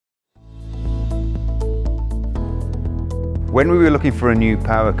When we were looking for a new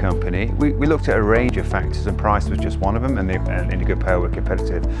power company, we looked at a range of factors, and price was just one of them, and Indigo Power were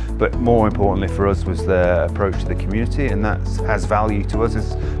competitive. But more importantly for us was their approach to the community, and that has value to us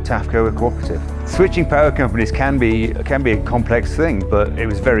as TAFCO, a cooperative. Switching power companies can be a complex thing, but it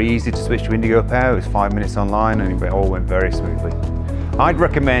was very easy to switch to Indigo Power. It was 5 minutes online and it all went very smoothly. I'd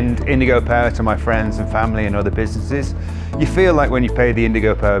recommend Indigo Power to my friends and family and other businesses. You feel like when you pay the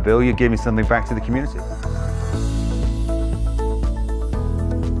Indigo Power bill, you're giving something back to the community.